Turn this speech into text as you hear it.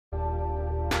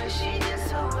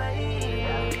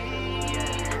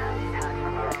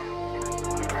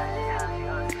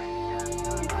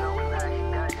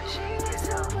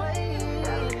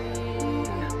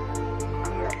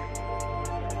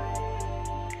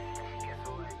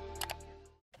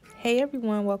Hey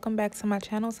everyone, welcome back to my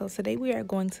channel. So today we are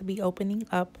going to be opening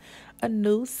up a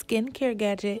new skincare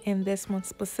gadget, and this one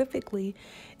specifically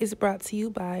is brought to you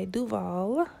by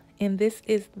DUVOLLE, and this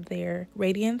is their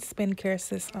Radiance skincare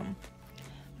system.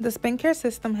 The skincare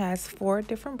system has 4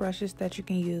 different brushes that you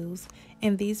can use,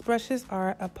 and these brushes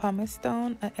are a pumice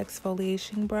stone, an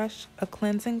exfoliation brush, a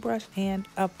cleansing brush, and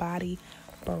a body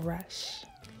brush.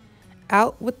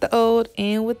 Out with the old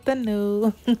and with the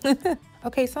new.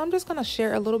 Okay, so I'm just going to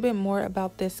share a little bit more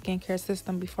about this skincare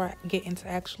system before I get into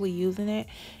actually using it.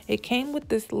 It came with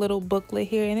this little booklet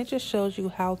here, and it just shows you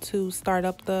how to start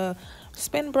up the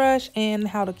spin brush and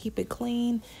how to keep it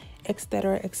clean,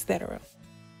 etc., etc.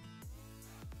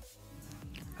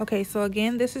 Okay, so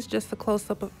again, this is just a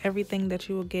close-up of everything that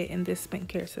you will get in this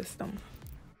skincare system.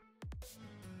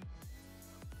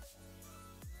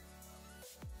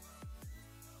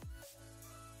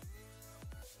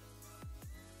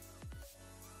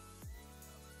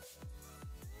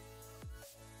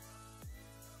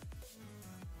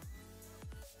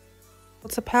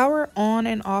 To power on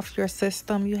and off your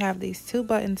system, you have these 2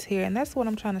 buttons here, and that's what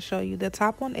I'm trying to show you. The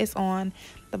top one is on,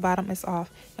 the bottom is off.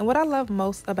 And what I love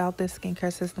most about this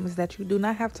skincare system is that you do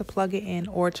not have to plug it in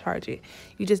or charge it.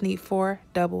 You just need 4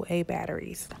 AA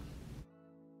batteries.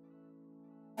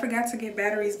 I forgot to get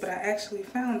batteries, but I actually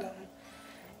found them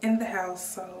in the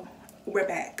house, so we're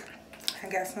back. I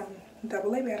got some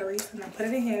AA batteries, and I put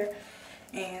it in here,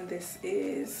 and this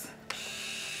is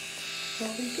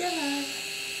what we got.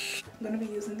 I'm going to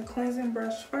be using the cleansing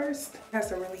brush first. It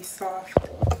has a really soft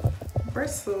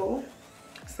bristle,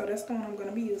 so that's the one I'm going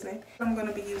to be using. What I'm going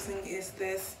to be using is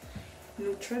this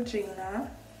Neutrogena. I'm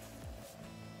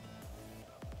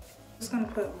just going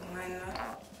to put one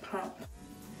pump.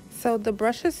 So the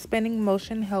brush's spinning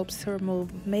motion helps to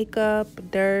remove makeup,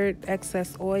 dirt,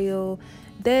 excess oil,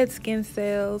 dead skin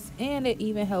cells, and it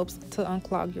even helps to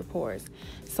unclog your pores.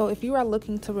 So if you are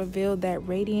looking to reveal that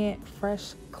radiant,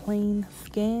 fresh, clean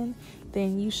skin,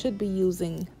 then you should be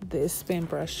using this spin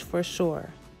brush for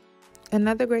sure.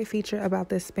 Another great feature about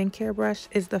this skincare brush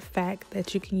is the fact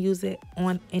that you can use it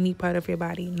on any part of your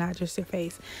body, not just your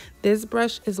face. This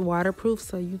brush is waterproof,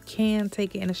 so you can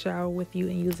take it in the shower with you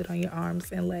and use it on your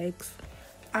arms and legs.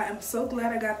 I am so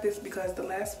glad I got this because the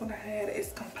last one I had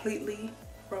is completely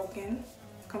broken.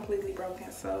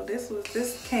 So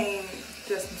this came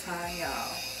just in time,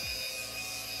 y'all.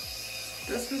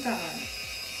 Just in time.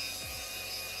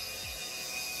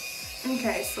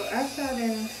 Okay, so after I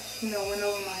then went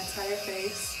over my entire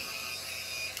face,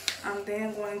 I'm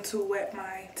then going to wet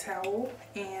my towel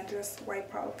and just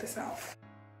wipe all of this off.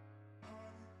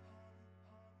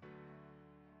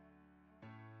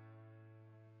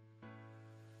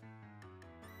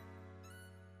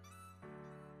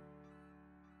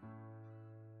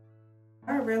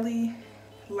 I really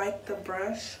like the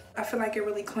brush. I feel like it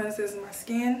really cleanses my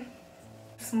skin.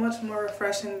 It's much more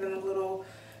refreshing than the little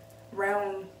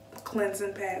round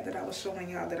cleansing pad that I was showing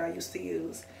y'all that I used to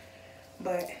use.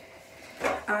 But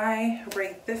I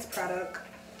rate this product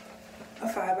a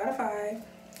 5 out of 5.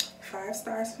 5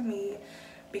 stars for me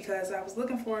because I was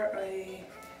looking for a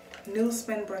new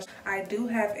spin brush. I do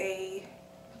have a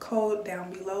code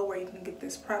down below where you can get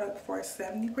this product for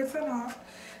 70% off.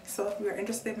 So if you're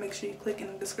interested, make sure you click in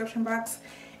the description box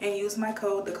and use my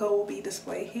code. The code will be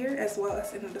displayed here as well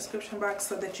as in the description box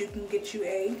so that you can get you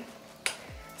a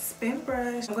spin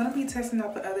brush. I'm going to be testing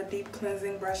out the other deep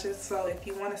cleansing brushes, so if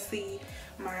you want to see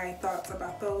my thoughts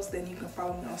about those, then you can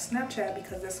follow me on Snapchat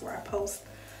because that's where I post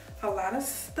a lot of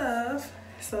stuff.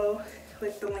 So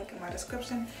click the link in my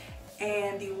description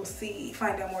and you will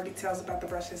find out more details about the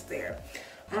brushes there.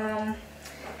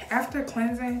 After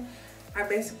cleansing, I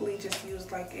basically just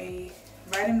used like a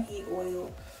vitamin E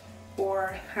oil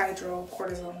or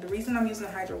hydrocortisone. The reason I'm using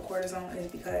hydrocortisone is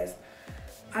because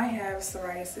I have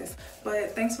psoriasis.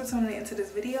 But thanks for tuning into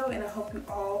this video, and I hope you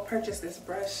all purchase this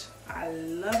brush. I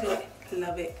love it,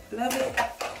 love it, love it,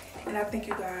 and I think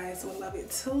you guys will love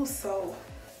it too. So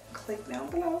click down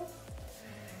below.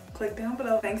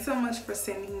 Thanks so much for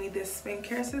sending me this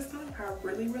skincare system. I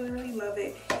really love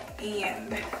it,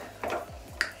 and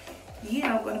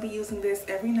yeah, I'm going to be using this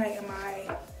every night in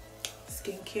my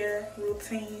skincare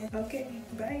routine. Okay,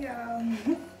 bye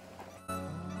y'all.